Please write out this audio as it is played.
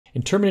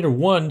In Terminator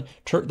 1,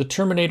 the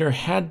Terminator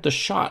had the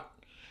shot,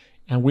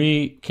 and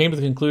we came to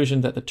the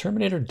conclusion that the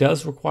Terminator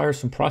does require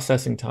some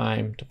processing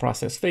time to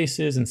process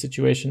faces and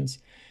situations.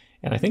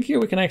 And I think here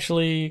we can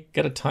actually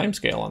get a time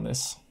scale on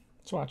this.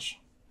 Let's watch.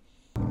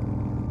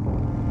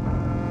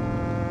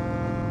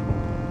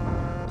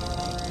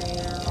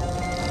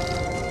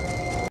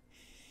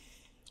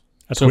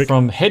 That's so quick.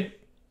 From head,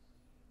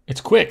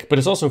 it's quick, but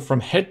it's also from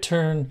head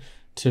turn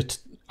to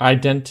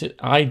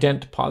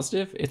ident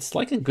positive. It's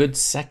like a good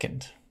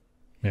second.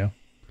 Yeah.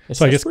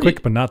 So I guess pretty,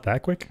 quick, but not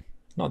that quick.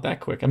 Not that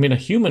quick. I mean, a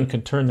human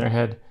can turn their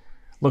head,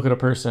 look at a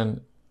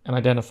person, and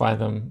identify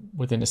them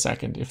within a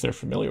second if they're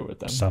familiar with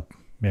them. Stop.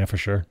 Yeah, for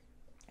sure.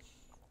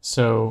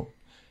 So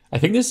I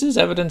think this is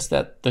evidence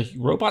that the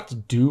robots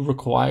do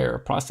require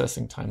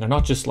processing time. They're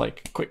not just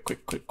like quick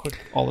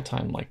all the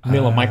time, like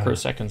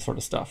millimicrosecond sort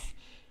of stuff.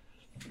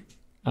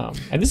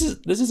 And this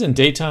is in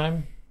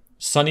daytime,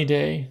 sunny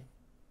day,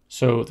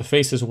 so the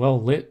face is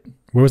well lit.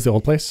 Where was the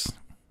old place?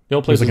 The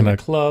old place was in a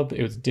club.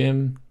 It was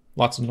dim,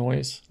 lots of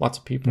noise, lots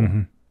of people.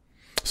 Mm-hmm.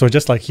 So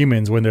just like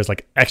humans, when there's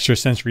like extra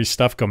sensory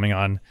stuff going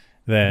on,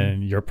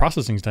 then your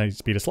processing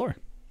speed is slower.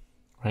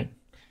 Right.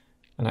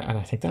 And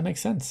I think that makes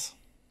sense.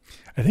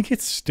 I think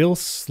it's still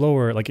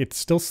slower. Like it's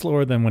still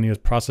slower than when he was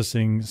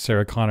processing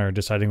Sarah Connor,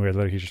 deciding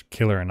whether he should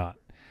kill her or not.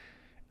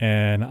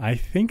 And I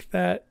think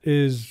that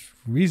is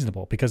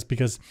reasonable because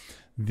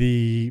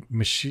the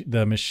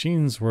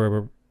machines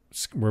were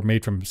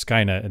made from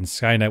Skynet, and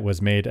Skynet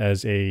was made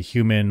as a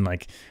human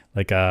like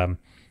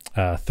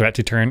threat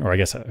deterrent, or I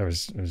guess it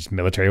was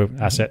military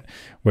asset,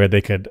 where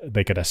they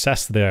could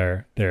assess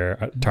their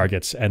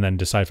targets and then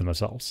decide for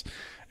themselves.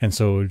 And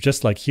so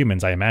just like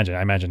humans, I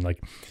imagine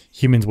like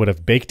humans would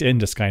have baked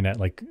into Skynet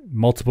like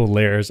multiple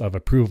layers of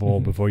approval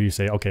before you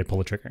say, okay, pull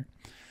the trigger.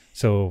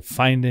 So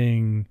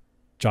finding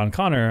John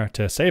Connor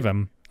to save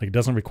him, like, it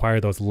doesn't require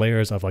those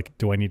layers of like,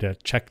 do I need to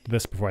check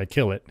this before I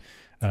kill it?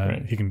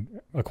 Right. He can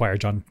acquire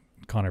John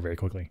Connor very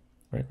quickly.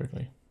 Very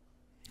quickly.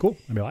 Cool.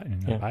 Maybe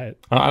I'll buy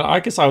it. I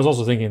guess I was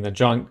also thinking that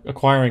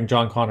acquiring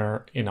John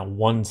Connor in a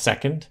 1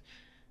 second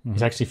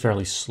is actually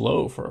fairly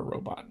slow for a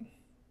robot.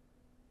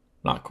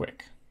 Not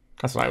quick.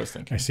 That's what I was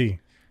thinking. I see.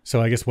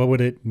 So I guess what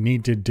would it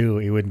need to do?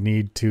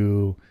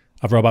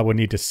 A robot would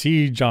need to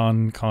see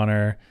John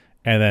Connor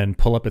and then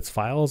pull up its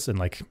files and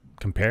like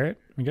compare it,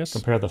 I guess.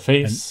 Compare the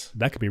face.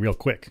 And that could be real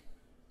quick.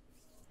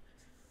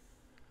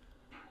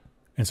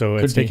 And so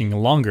it's taking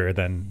longer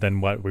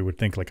than what we would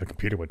think like a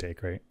computer would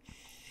take, right?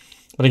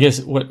 But I guess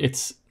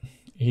the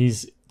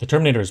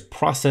Terminator is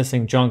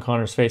processing John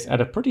Connor's face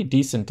at a pretty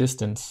decent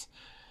distance,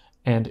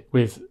 and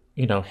with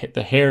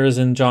the hairs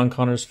in John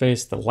Connor's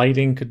face, the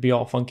lighting could be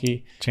all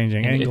funky,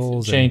 changing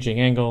angles,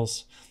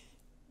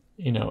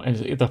 and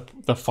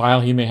the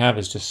file he may have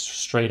is just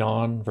straight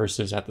on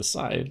versus at the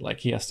side, like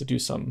he has to do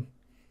some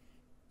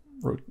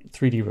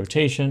 3D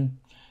rotation.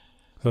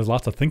 So there's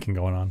lots of thinking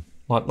going on.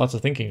 Lots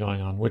of thinking going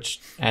on, which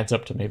adds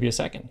up to maybe a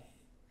second.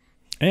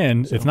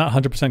 And it's not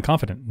 100%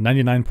 confident.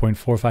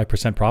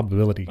 99.45%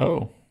 probability.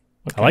 Oh,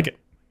 okay. I like it.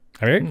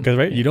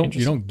 Because you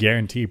don't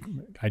guarantee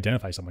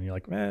identify someone. You're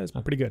like, it's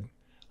pretty good.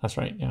 That's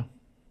right. Yeah.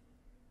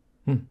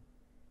 Very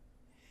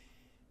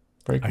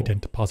cool.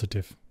 Ident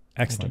positive.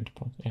 Excellent.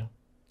 Yeah.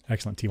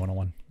 Excellent.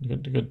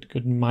 T101.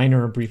 Good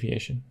minor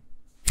abbreviation.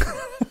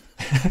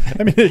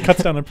 I mean, it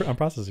cuts down on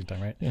processing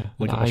time, right? Yeah.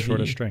 Look at the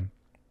shorter string.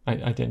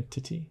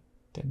 Identity.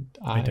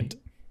 Ident.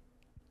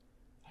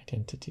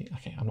 Identity.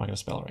 Okay, I'm not going to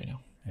spell it right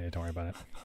now. Hey, don't worry about it.